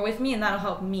stick more with me, and that'll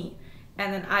help me,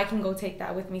 and then I can go take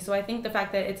that with me. So I think the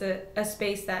fact that it's a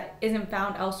space that isn't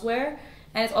found elsewhere,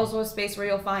 and it's also a space where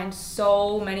you'll find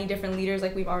so many different leaders,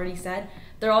 like we've already said.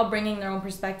 They're all bringing their own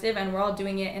perspective, and we're all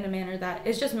doing it in a manner that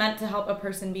is just meant to help a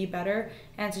person be better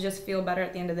and to just feel better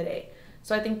at the end of the day.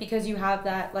 So I think because you have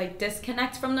that, like,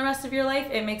 disconnect from the rest of your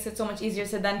life, it makes it so much easier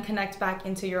to then connect back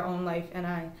into your own life.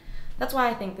 And that's why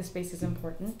I think this space is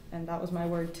important, and that was my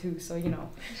word too. So, you know,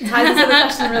 it ties into the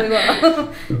question really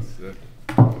well. That's it.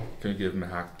 Can you give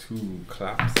Mahak 2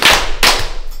 claps?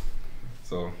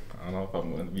 So I don't know if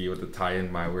I'm going to be able to tie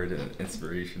in my word and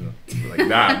inspiration like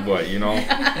that, but, you know,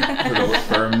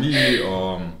 for me,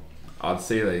 I'd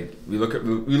say, like, we look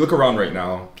around right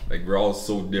now, like, we're all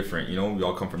so different, you know, we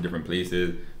all come from different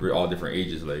places, we're all different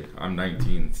ages. Like, I'm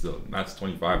 19 still, Matt's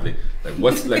 25. Like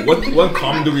what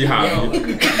common do we have?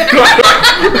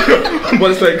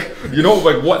 But it's like, you know,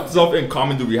 like, what stuff in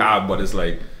common do we have? But it's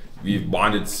like we've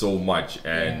bonded so much,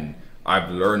 and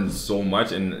I've learned so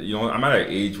much, and you know, I'm at an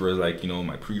age where like, you know,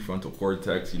 my prefrontal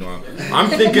cortex, you know, I'm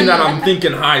thinking that I'm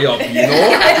thinking high up, you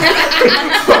know.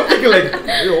 So I'm thinking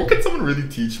like, yo, can someone really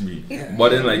teach me? But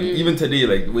then like even today,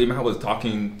 like the way Matt was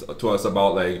talking to us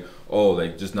about like, oh,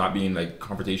 like just not being like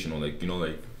confrontational, like, you know,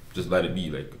 like just let it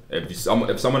be. Like if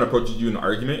someone approaches you in an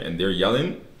argument and they're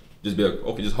yelling, just be like,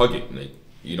 okay, just hug it, like,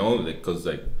 you know, like because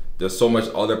like there's so much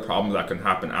other problems that can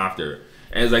happen after.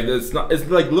 And it's like it's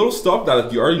like little stuff that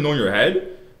like, you already know in your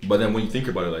head, but then when you think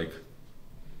about it, like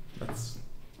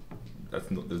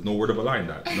there's no word of a lie in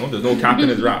that. You know, there's no cap in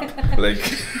his rap. Like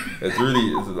that's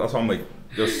why I'm like,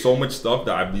 there's so much stuff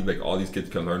that I believe like all these kids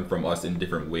can learn from us in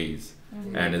different ways.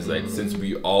 And it's like since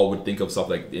we all would think of stuff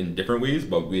like in different ways,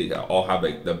 but we all have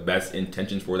like the best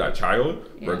intentions for that child,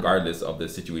 regardless of the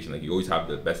situation. Like you always have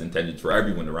the best intentions for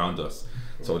everyone around us.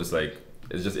 So it's like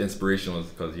it's just inspirational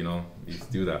because you know you just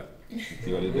do that.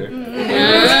 See what I did there?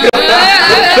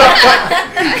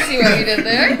 See what you did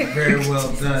there? Very well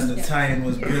done. The tie-in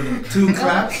was brilliant. 2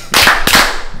 claps.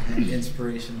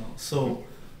 Inspirational. So,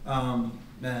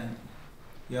 man,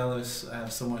 y'all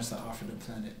have so much to offer the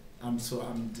planet. I'm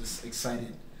just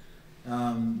excited.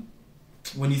 When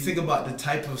you think about the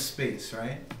type of space,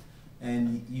 right?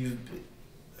 And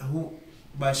who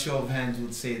by show of hands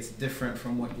would say it's different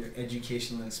from what your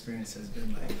educational experience has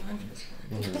been like?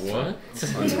 What?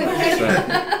 You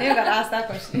gotta ask that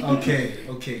question.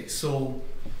 Okay. So,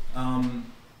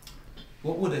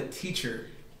 what would a teacher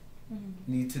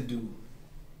need to do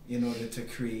in order to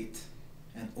create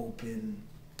an open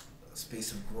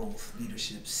space of growth,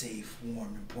 leadership, safe,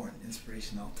 warm, important,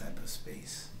 inspirational type of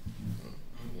space?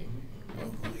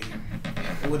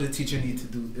 What would a teacher need to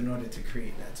do in order to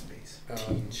create that space?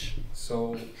 Teach.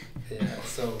 So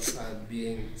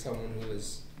being someone who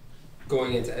is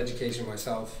going into education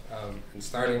myself and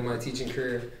starting my teaching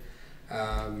career,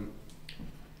 and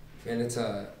it's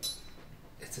a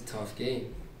tough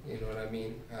game. You know what I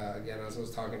mean? Again, as I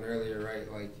was talking earlier, right?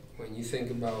 Like when you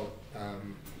think about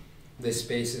the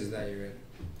spaces that you're in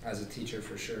as a teacher,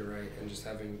 for sure, right? And just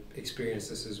having experienced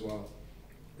this as well.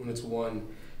 When it's 1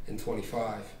 in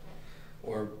 25,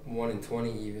 or 1 in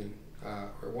 20 even,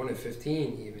 or 1 in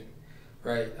 15 even,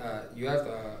 right? You have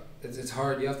to. It's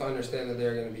hard. You have to understand that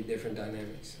there are going to be different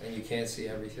dynamics, and you can't see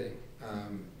everything.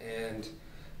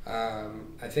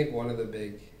 I think one of the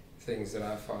big things that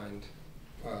I find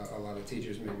a lot of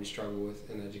teachers maybe struggle with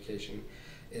in education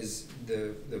is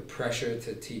the pressure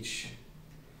to teach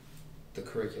the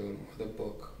curriculum or the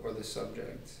book or the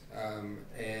subject,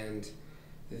 and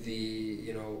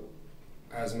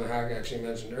as Mahak actually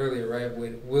mentioned earlier, right?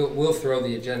 We'll throw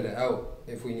the agenda out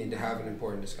if we need to have an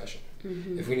important discussion,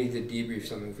 if we need to debrief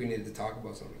something, if we need to talk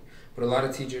about something. But a lot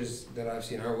of teachers that I've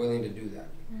seen are willing to do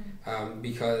that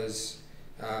because,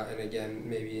 and again,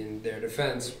 maybe in their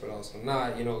defense, but also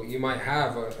not. You might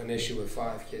have an issue with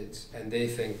 5 kids, and they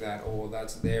think that, oh, well,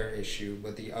 that's their issue,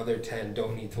 but the other 10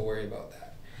 don't need to worry about that.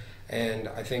 And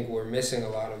I think we're missing a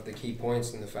lot of the key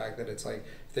points in the fact that it's like,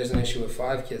 if there's an issue with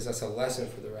 5 kids, that's a lesson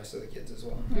for the rest of the kids as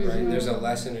well, right? There's a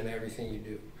lesson in everything you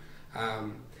do.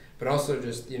 But also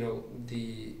just,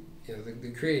 the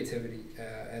creativity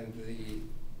and the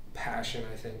passion,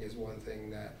 I think, is one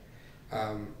thing that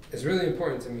is really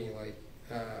important to me. Like,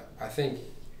 I think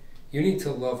you need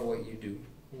to love what you do,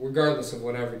 regardless of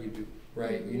whatever you do,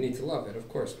 right? You need to love it, of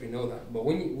course, we know that. But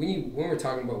when we're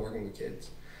talking about working with kids,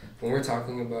 when we're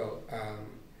talking about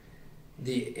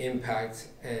the impact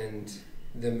and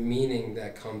the meaning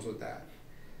that comes with that,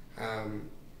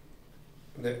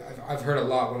 I've heard a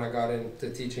lot when I got into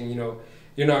teaching.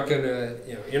 You're not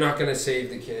gonna save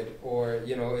the kid, or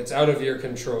it's out of your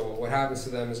control. What happens to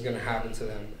them is gonna happen to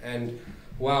them. And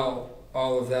while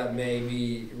all of that may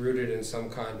be rooted in some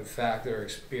kind of fact or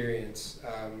experience,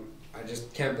 I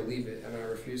just can't believe it, and I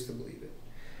refuse to believe it,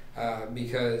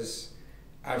 because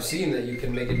I've seen that you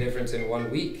can make a difference in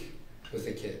 1 week with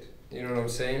a kid. You know what I'm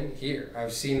saying? Here,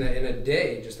 I've seen that in a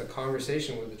day, just a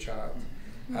conversation with a child.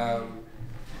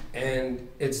 And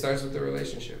it starts with the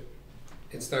relationship.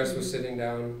 It starts with sitting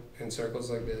down in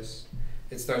circles like this.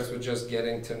 It starts with just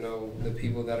getting to know the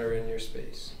people that are in your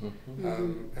space.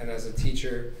 And as a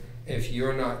teacher, if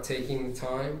you're not taking the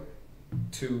time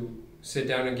to sit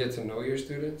down and get to know your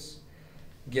students,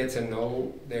 get to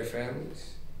know their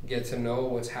families, get to know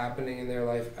what's happening in their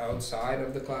life outside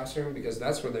of the classroom, because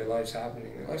that's where their life's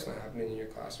happening. Their life's not happening in your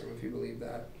classroom. If you believe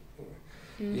that,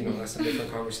 that's a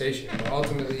different conversation. But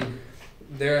ultimately,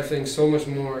 there are things so much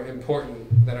more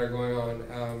important that are going on.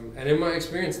 And in my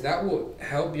experience, that will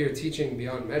help your teaching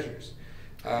beyond measures.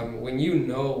 When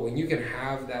you can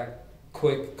have that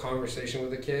quick conversation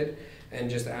with a kid, and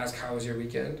just ask, how was your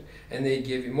weekend? And they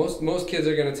give you, most kids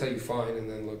are going to tell you fine and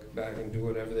then look back and do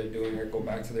whatever they're doing or go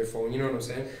back to their phone, you know what I'm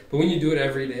saying? But when you do it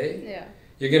every day,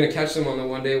 you're going to catch them on the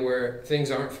one day where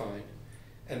things aren't fine.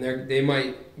 And they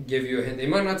might give you a hint. They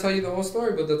might not tell you the whole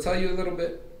story, but they'll tell you a little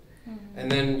bit.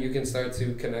 And then you can start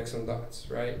to connect some dots,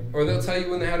 right? Or they'll tell you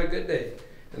when they had a good day.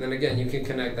 And then again, you can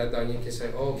connect that dot and you can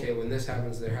say, oh, okay, when this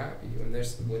happens, they're happy.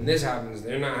 When this happens,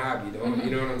 they're not happy.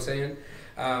 You know what I'm saying?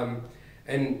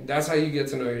 And that's how you get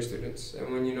to know your students.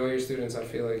 And when you know your students, I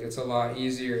feel like it's a lot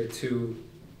easier to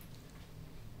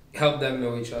help them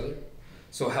know each other.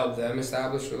 So help them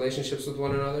establish relationships with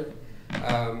one another.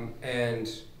 And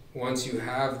once you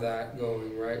have that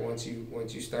going, right, once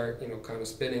you start, kind of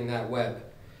spinning that web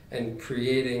and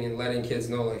creating and letting kids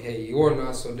know, like, hey, you're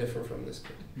not so different from this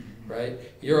kid, right?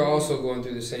 You're also going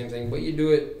through the same thing, but you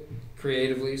do it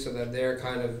creatively so that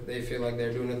they feel like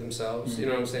they're doing it themselves. You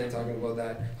know what I'm saying? Talking about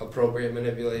that appropriate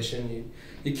manipulation.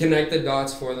 You connect the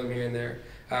dots for them here and there.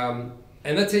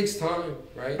 And that takes time,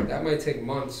 right? That might take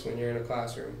months when you're in a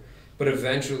classroom. But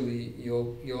eventually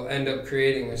you'll end up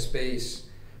creating a space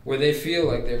where they feel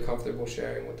like they're comfortable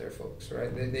sharing with their folks,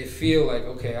 right? They feel like,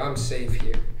 okay, I'm safe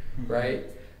here, right?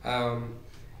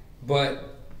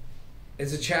 But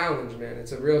it's a challenge, man.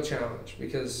 It's a real challenge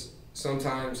because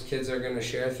sometimes kids are going to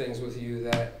share things with you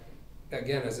that,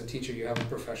 again, as a teacher, you have a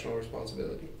professional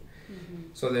responsibility.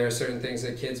 So there are certain things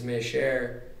that kids may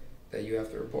share that you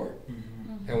have to report.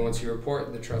 And once you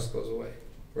report, the trust goes away,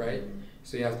 right?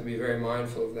 So you have to be very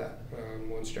mindful of that.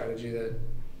 One strategy that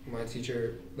my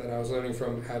teacher that I was learning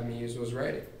from had me use was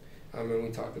writing. And we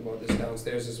talked about this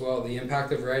downstairs as well, the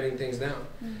impact of writing things down.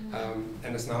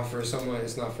 And it's not for us to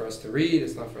read,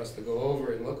 it's not for us to go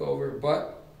over and look over,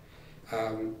 but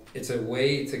it's a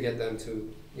way to get them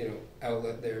to,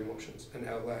 outlet their emotions and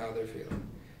outlet how they're feeling.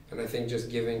 And I think just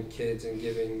giving kids and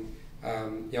giving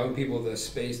young people the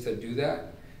space to do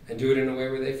that and do it in a way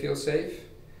where they feel safe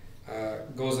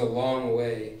goes a long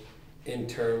way in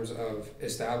terms of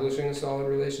establishing a solid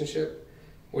relationship,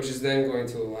 which is then going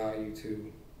to allow you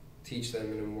to teach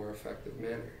them in a more effective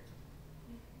manner.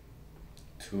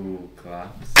 2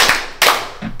 claps.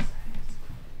 That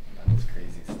was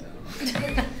crazy stuff.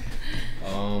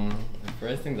 The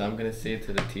first thing that I'm gonna say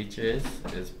to the teachers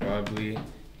is probably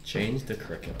change the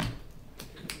curriculum,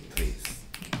 please.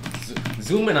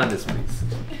 Zoom in on this, please.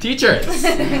 Teachers,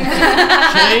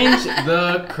 change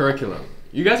the curriculum.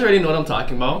 You guys already know what I'm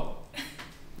talking about.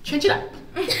 Change it up.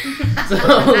 So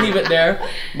I'll leave it there.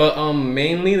 But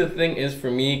mainly the thing is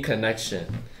for me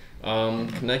connection.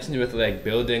 Connection with like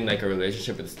building like a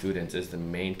relationship with students is the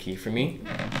main key for me.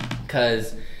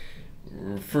 Cause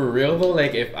for real though,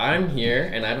 like if I'm here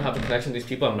and I don't have a connection with these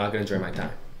people, I'm not gonna enjoy my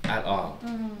time at all.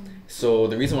 So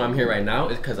the reason why I'm here right now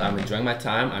is because I'm enjoying my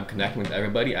time, I'm connecting with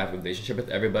everybody, I have a relationship with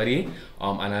everybody,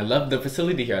 and I love the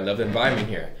facility here, I love the environment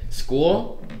here.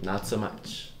 School, not so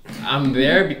much. I'm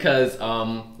there because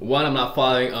one, I'm not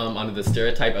falling under the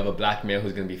stereotype of a black male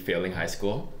who's gonna be failing high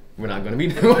school. We're not gonna be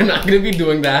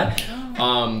doing that.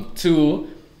 2,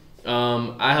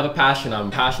 I have a passion.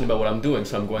 I'm passionate about what I'm doing,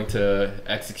 so I'm going to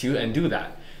execute and do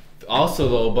that. Also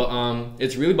though, but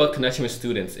it's really about connection with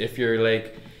students. If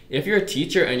you're a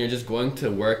teacher and you're just going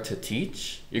to work to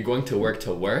teach, you're going to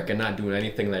work and not doing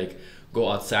anything like go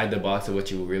outside the box of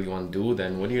what you really want to do,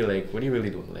 then what are you really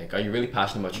doing? Like, are you really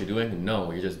passionate about what you're doing?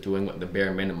 No, you're just doing the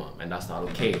bare minimum, and that's not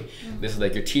okay. This is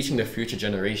like you're teaching the future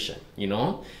generation,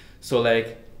 So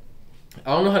like,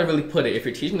 I don't know how to really put it. If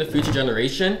you're teaching the future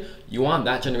generation, you want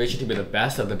that generation to be the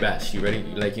best of the best. You ready?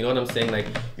 Like, you know what I'm saying? Like,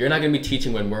 you're not gonna be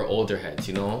teaching when we're older heads,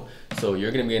 So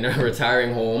you're gonna be in a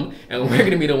retiring home, and we're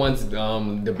gonna be the ones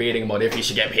debating about if you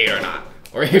should get paid or not,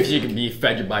 or if you can be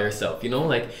fed by yourself.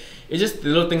 Like, it's just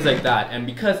little things like that. And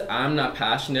because I'm not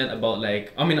passionate about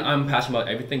I'm passionate about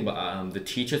everything, but the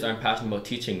teachers aren't passionate about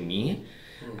teaching me.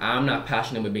 I'm not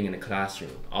passionate about being in the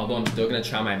classroom. Although I'm still gonna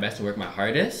try my best and work my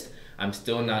hardest, I'm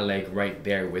still not like right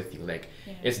there with you. Like,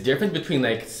 it's different between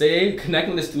like, say,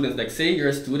 connecting with students. Like, say you're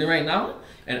a student right now,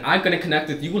 and I'm gonna connect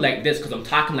with you like this because I'm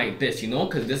talking like this,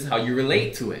 because this is how you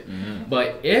relate to it.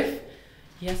 But if,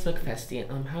 yes, look, Festi,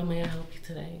 how may I help you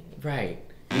today? Right.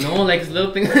 Like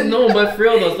little things. No, but for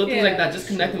real, those little things like that. Just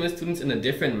connecting with students in a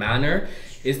different manner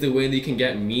is the way that you can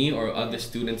get me or other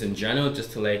students in general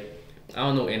just to like, I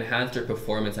don't know, enhance their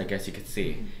performance, I guess you could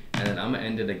say. And then I'm gonna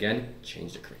end it again.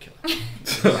 Change the curriculum.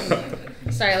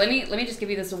 Sorry, let me just give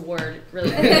you this award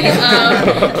really quickly.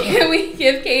 Can we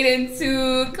give Caden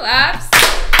 2 claps?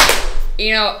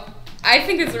 I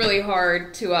think it's really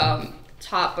hard to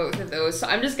top both of those. So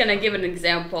I'm just gonna give an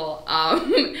example.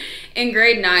 In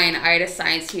grade 9, I had a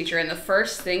science teacher, and the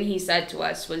first thing he said to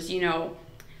us was,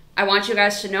 I want you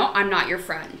guys to know I'm not your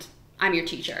friend. I'm your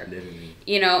teacher. Literally.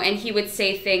 You know, and he would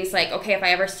say things like, okay, if I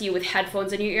ever see you with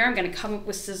headphones in your ear, I'm going to come up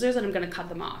with scissors and I'm going to cut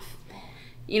them off.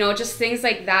 You know, just things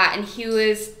like that. And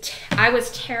I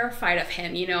was terrified of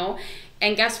him, you know.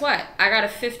 And guess what? I got a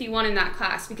 51 in that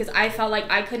class because I felt like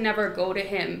I could never go to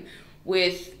him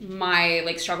with my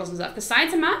like struggles and stuff. Because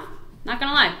science and math, not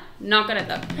gonna lie, not good at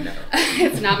them. No.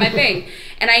 It's not my thing.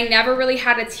 And I never really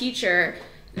had a teacher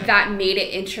that made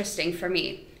it interesting for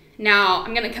me. Now,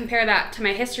 I'm going to compare that to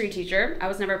my history teacher. I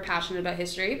was never passionate about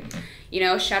history. You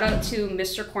know, shout out to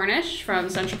Mr. Cornish from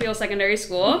Central Peel Secondary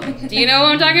School. Do you know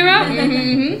what I'm talking about?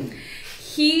 Mm-hmm.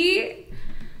 He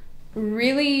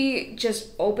really just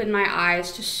opened my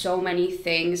eyes to so many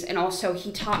things. And also,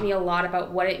 he taught me a lot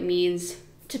about what it means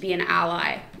to be an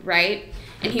ally, right?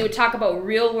 And he would talk about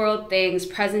real world things,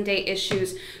 present day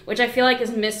issues, which I feel like is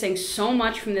missing so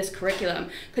much from this curriculum.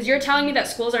 Because you're telling me that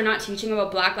schools are not teaching about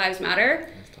Black Lives Matter.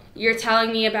 You're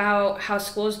telling me about how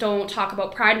schools don't talk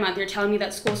about Pride Month. You're telling me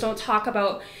that schools don't talk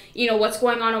about, you know, what's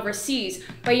going on overseas.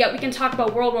 But yet we can talk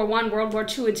about World War I, World War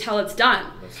II until it's done.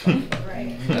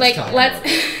 Right. Like,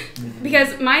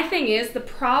 because my thing is, the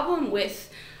problem with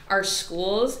our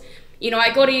schools, you know,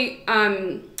 I go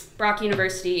to Brock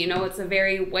University, you know, it's a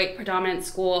very white predominant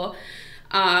school.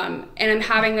 And I'm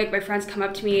having like my friends come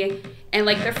up to me and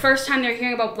like the first time they're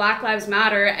hearing about Black Lives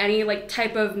Matter, any like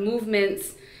type of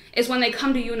movements, is when they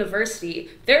come to university.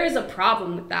 There is a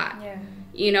problem with that,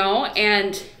 you know?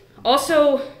 And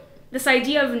also this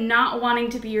idea of not wanting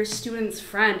to be your student's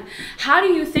friend. How do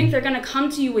you think they're gonna come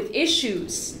to you with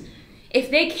issues if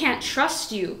they can't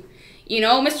trust you? You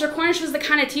know, Mr. Cornish was the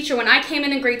kind of teacher, when I came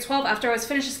in grade 12, after I was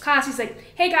finished his class, he's like,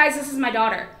 hey guys, this is my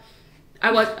daughter.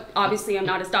 Obviously I'm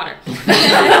not his daughter.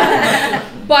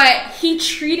 But he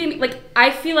treated me, like,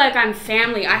 I feel like I'm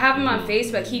family. I have him on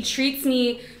Facebook. He treats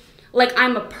me like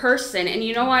I'm a person. And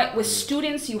you know what? With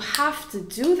students, you have to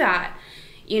do that.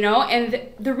 You know, and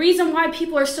the reason why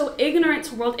people are so ignorant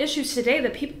to world issues today,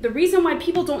 the reason why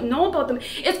people don't know about them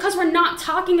is because we're not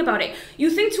talking about it. You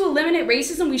think to eliminate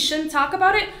racism, we shouldn't talk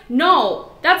about it?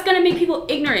 No, that's going to make people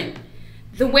ignorant.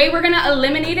 The way we're going to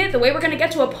eliminate it, the way we're going to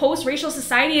get to a post-racial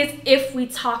society is if we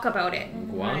talk about it.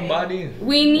 One body.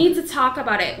 We need to talk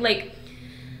about it. Like,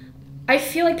 I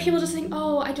feel like people just think,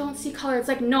 oh, I don't see color. It's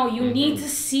like, no, you need to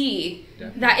see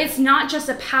that it's not just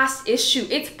a past issue.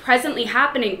 It's presently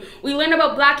happening. We learn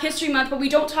about Black History Month, but we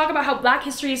don't talk about how Black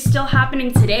history is still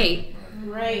happening today.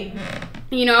 Right.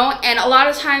 You know, and a lot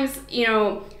of times, you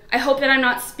know, I hope that I'm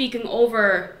not speaking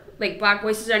over like Black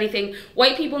voices or anything.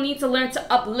 White people need to learn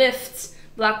to uplift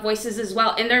Black voices as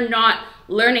well, and they're not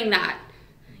learning that,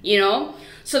 you know?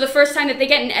 So the first time that they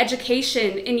get an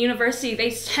education in university, they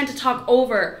tend to talk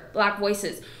over Black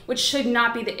voices, which should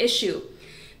not be the issue.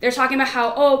 They're talking about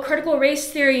how, oh, critical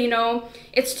race theory, you know,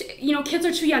 it's, you know, kids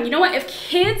are too young. You know what? If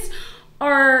kids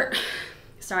are,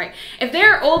 if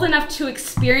they're old enough to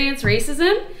experience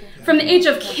racism from the age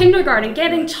of kindergarten,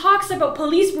 getting talks about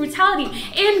police brutality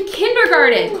in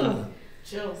kindergarten.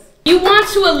 You want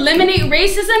to eliminate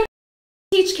racism?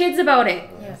 Teach kids about it.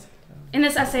 Yes. In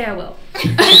this essay, I will.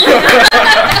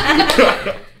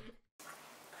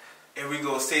 Here we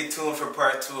go. Stay tuned for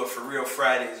part 2 of For Real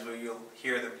Fridays, where you'll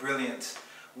hear the brilliance,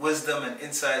 wisdom, and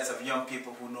insights of young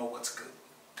people who know what's good.